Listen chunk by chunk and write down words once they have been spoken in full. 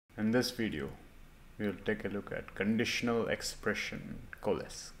In this video, we'll take a look at conditional expression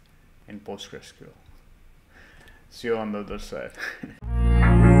Coalesce in Postgresql. See you on the other side.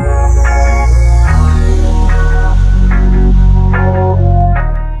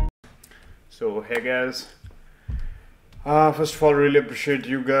 So hey guys, first of all, really appreciate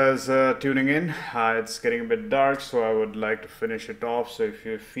you guys tuning in. It's getting a bit dark, so I would like to finish it off. So if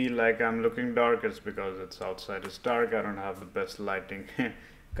you feel like I'm looking dark, it's because it's outside is dark. I don't have the best lighting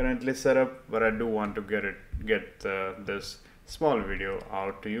currently set up, but I do want to get this small video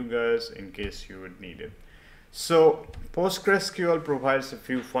out to you guys in case you would need it. So PostgreSQL provides a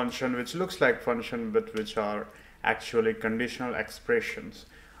few functions which looks like function but which are actually conditional expressions.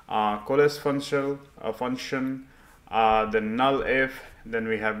 Coalesce function, then null if, then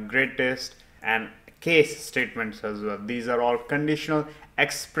we have greatest and case statements as well. These are all conditional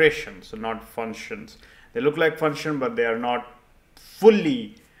expressions, so not functions. They look like function, but they are not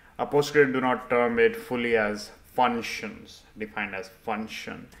fully. Postgres do not term it fully as functions, defined as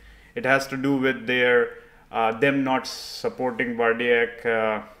function. It has to do with their them not supporting Bardiac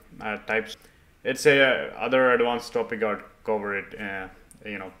types. It's a other advanced topic. I'll cover it,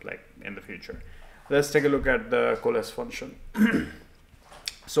 like in the future. Let's take a look at the Coalesce function.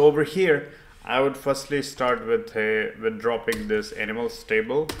 So over here, I would firstly start with dropping this animals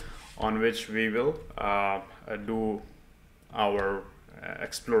table, on which we will do our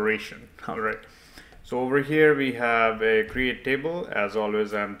exploration. All right. So over here we have a create table. As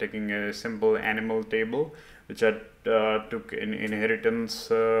always, I'm taking a simple animal table, which I took in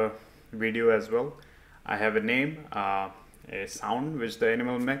inheritance video as well. I have a name, a sound which the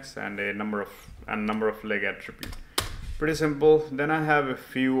animal makes, and a number of leg attribute. Pretty simple. Then I have a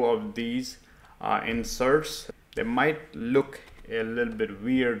few of these inserts. They might look a little bit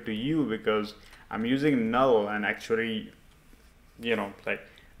weird to you because I'm using null, and actually, like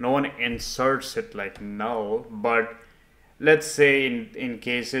no one inserts it like null. But let's say in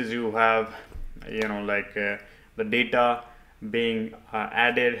cases you have the data being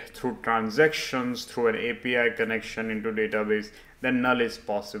added through transactions through an API connection into database, then null is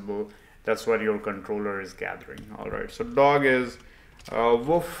possible. That's what your controller is gathering. All right, so dog is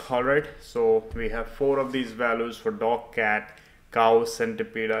woof. All right, so we have 4 of these values for dog, cat, cow,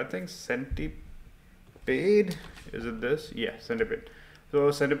 centipede. I think centipede, is it this? Yeah, centipede. So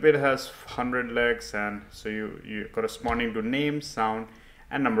centipede has 100 legs, and so you corresponding to name, sound,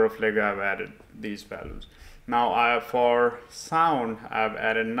 and number of leg, I've added these values. Now for sound, I've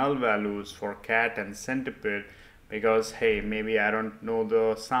added null values for cat and centipede because, hey, maybe I don't know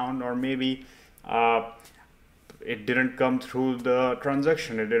the sound, or maybe it didn't come through the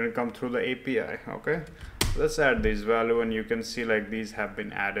transaction, it didn't come through the API. Okay, let's add this value, and you can see like these have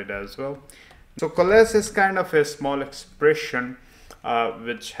been added as well. So Coalesce is kind of a small expression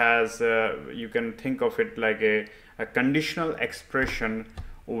which has you can think of it like a conditional expression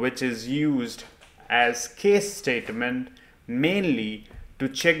which is used as case statement, mainly to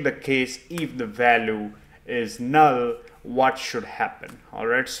check the case. If the value is null, what should happen? All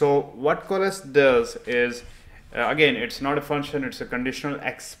right, so what Coalesce does is, again, it's not a function, it's a conditional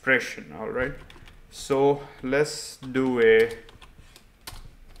expression. All right, so let's do a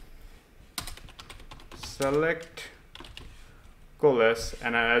select Coalesce,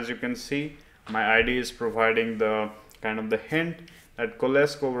 and as you can see, my ID is providing the kind of the hint that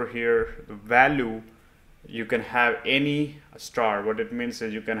Coalesce over here, the value, you can have any star. What it means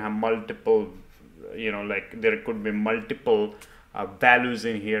is you can have multiple, like there could be multiple values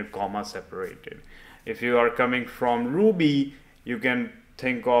in here, comma separated. If you are coming from Ruby, you can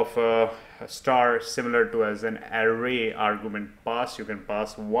think of a star similar to as an array argument pass. You can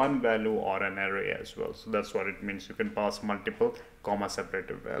pass one value or an array as well. So that's what it means. You can pass multiple comma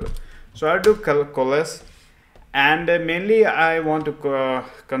separated value. So I'll do Coalesce, and mainly I want to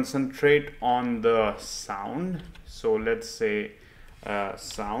concentrate on the sound. So let's say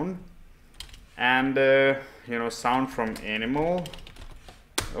sound, and sound from animal.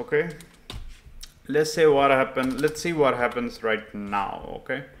 Okay, let's say what happened. Let's see what happens right now.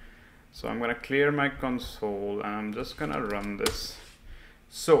 Okay, so I'm gonna clear my console and I'm just gonna run this.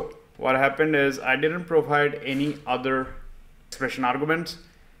 So what happened is I didn't provide any other expression arguments.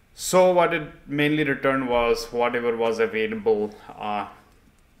 So what it mainly returned was whatever was available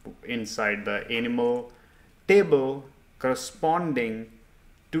inside the animal table corresponding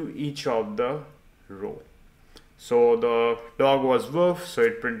to each of the row. So the dog was woof, so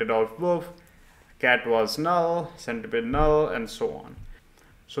it printed out woof. Cat was null, centipede null, and so on.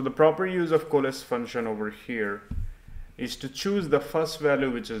 So the proper use of Coalesce function over here is to choose the first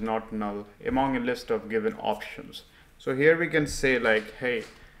value which is not null among a list of given options. So here we can say like, hey,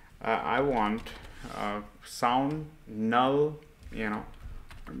 I want sound null,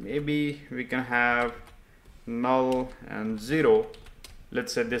 maybe we can have null and 0.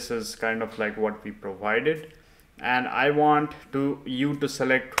 Let's say this is kind of like what we provided, and I want you to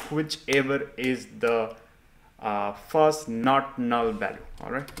select whichever is the first not null value.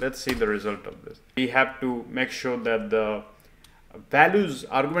 All right, let's see the result of this. We have to make sure that the values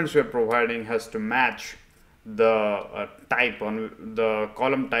arguments we are providing has to match the type on the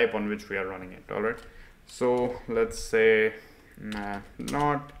column type on which we are running it. All right, so let's say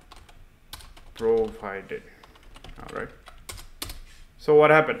not provided. All right, so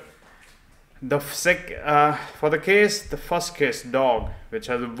what happened? The for the first case dog, which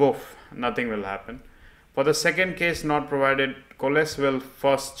has a woof, nothing will happen. For the second case not provided, Coalesce will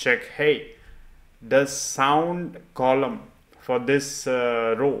first check, hey, does sound column for this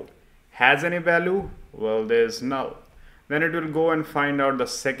row has any value? Well, there's null. Then it will go and find out the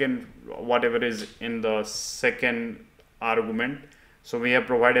second, whatever is in the second argument. So we have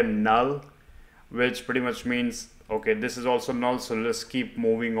provided null, which pretty much means, okay, this is also null, so let's keep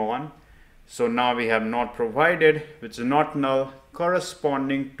moving on. So now we have not provided, which is not null,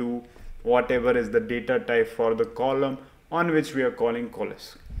 corresponding to whatever is the data type for the column on which we are calling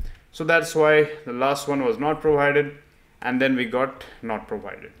Coalesce. So that's why the last one was not provided, and then we got not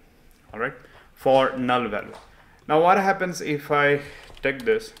provided, all right, for null value. Now what happens if I take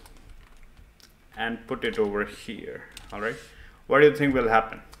this and put it over here? All right, what do you think will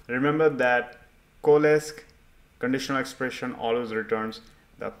happen? Remember that Coalesce conditional expression always returns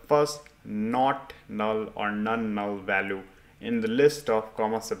the first not null or non-null value in the list of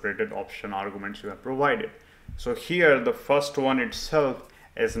comma separated option arguments you have provided. So here the first one itself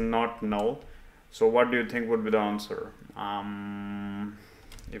is not null. So what do you think would be the answer?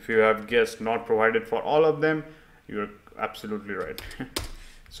 If you have guessed not provided for all of them, you're absolutely right.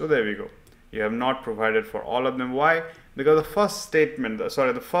 So there we go. You have not provided for all of them. Why? Because the first statement,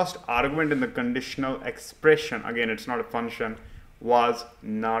 the first argument in the conditional expression, again, it's not a function, was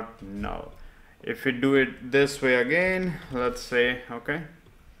not null. If we do it this way again, let's say, okay,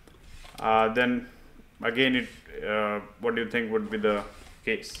 then again, what do you think would be the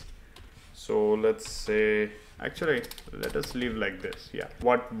case? So let's say, actually, let us leave like this. Yeah.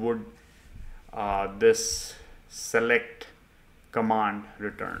 What would this select command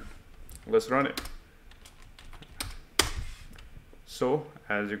return? Let's run it. So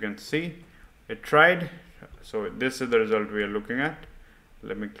as you can see, it tried. So this is the result we are looking at.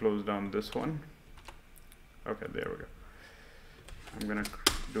 Let me close down this one. Okay, there we go. I'm gonna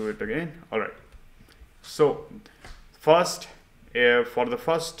do it again. All right. So first, for the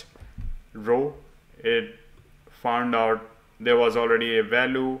first row, it found out there was already a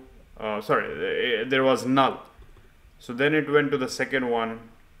value. There was null. So then it went to the second one,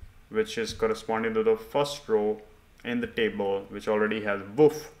 which is corresponding to the first row in the table, which already has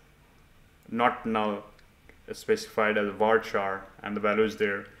woof, not null, specified as varchar, and the value is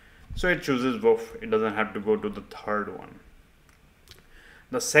there. So it chooses woof. It doesn't have to go to the third one.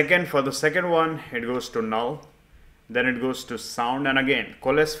 For the second one, it goes to null. Then it goes to sound, and again,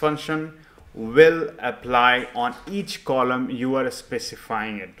 Coalesce function will apply on each column you are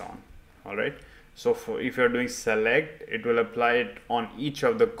specifying it on. All right. So if you're doing select, it will apply it on each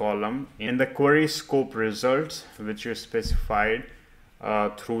of the column in the query scope results, which you specified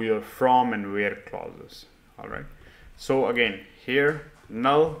through your from and where clauses. All right. So again, here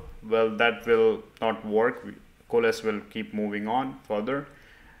null, well, that will not work. Coalesce will keep moving on further.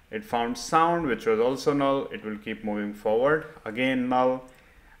 It found sound, which was also null. It will keep moving forward. Again, null.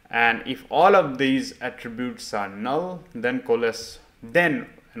 And if all of these attributes are null, then Coalesce, then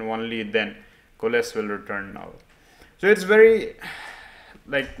and only then, Coalesce will return null. So it's very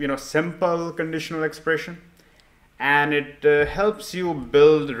simple conditional expression, and it helps you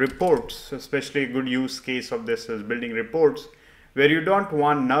build reports. Especially a good use case of this is building reports where you don't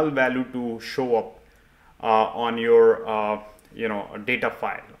want null value to show up on your data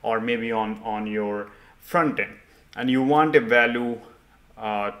file, or maybe on your front end, and you want a value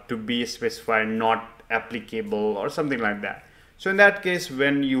to be specified not applicable or something like that. So in that case,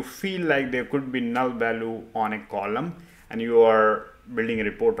 when you feel like there could be null value on a column and you are building a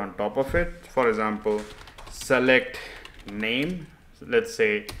report on top of it, for example, select name. So let's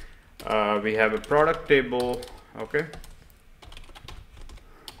say we have a product table, okay,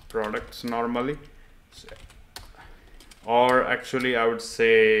 products normally, or actually I would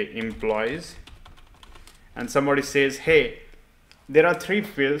say employees, and somebody says, hey, there are three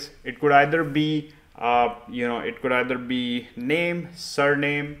fields. It could either be name,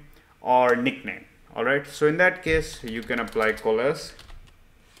 surname, or nickname. All right. So in that case, you can apply Coalesce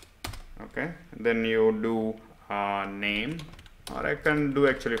Okay, then you do name, or I can do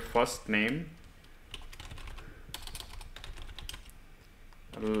actually first name,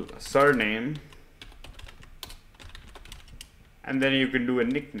 surname, and then you can do a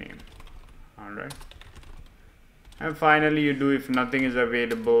nickname. All right, and finally you do, if nothing is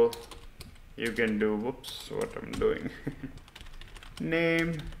available, you can do, whoops, what I'm doing,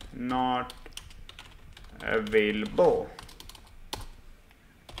 name not available.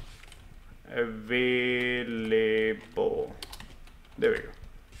 There we go.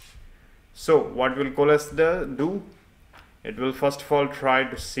 So what will Coalesce do? It will first of all try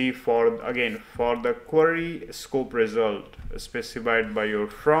to see for the query scope result specified by your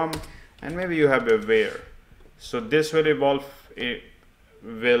from, and maybe you have a where. So this will evolve, it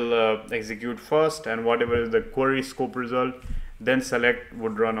will execute first, and whatever is the query scope result, then select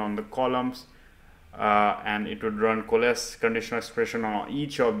would run on the columns, and it would run Coalesce conditional expression on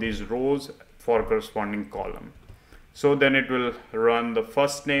each of these rows for corresponding column. So then it will run the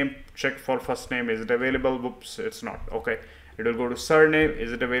first name, check for first name, is it available? Whoops, it's not. Okay, it will go to surname,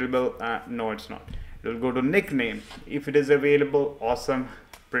 is it available? No, it's not. It will go to nickname, if it is available, awesome,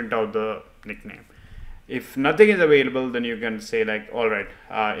 print out the nickname. If nothing is available, then you can say like, all right,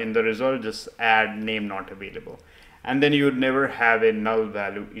 in the result just add name not available, and then you would never have a null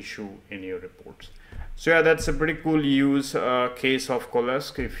value issue in your reports. So yeah, that's a pretty cool use case of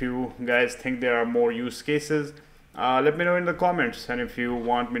Coalesce. If you guys think there are more use cases, let me know in the comments, and if you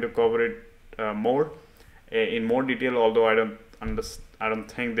want me to cover it in more detail, although I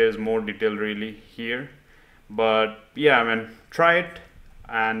don't think there's more detail really here, but yeah, I mean, try it.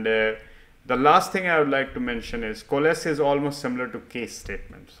 And the last thing I would like to mention is Coalesce is almost similar to case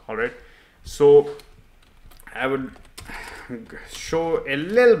statements. All right, so I would show a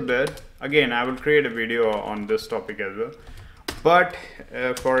little bit. Again, I will create a video on this topic as well, but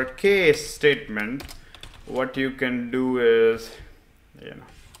for a case statement, what you can do is,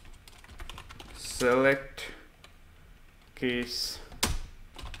 select case,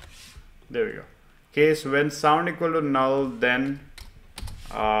 there we go, case when sound equal to null, then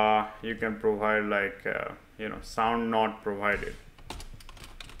you can provide like sound not provided,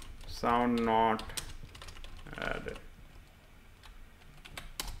 sound not added,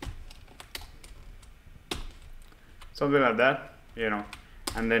 something like that,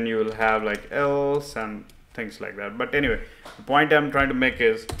 and then you will have like else and things like that. But anyway, the point I'm trying to make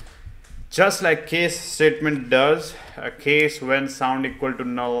is, just like case statement does, a case when sound equal to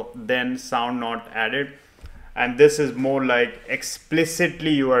null, then sound not added, and this is more like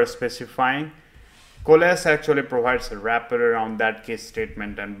explicitly you are specifying. Coalesce actually provides a wrapper around that case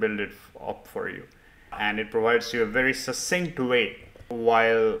statement and build it up for you, and it provides you a very succinct way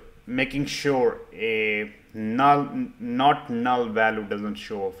while making sure a not null value doesn't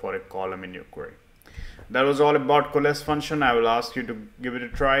show for a column in your query. That was all about Coalesce function. I will ask you to give it a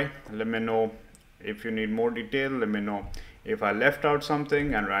try. Let me know if you need more detail. Let me know if I left out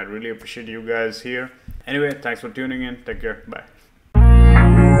something, and I really appreciate you guys here. Anyway, thanks for tuning in. Take care. Bye.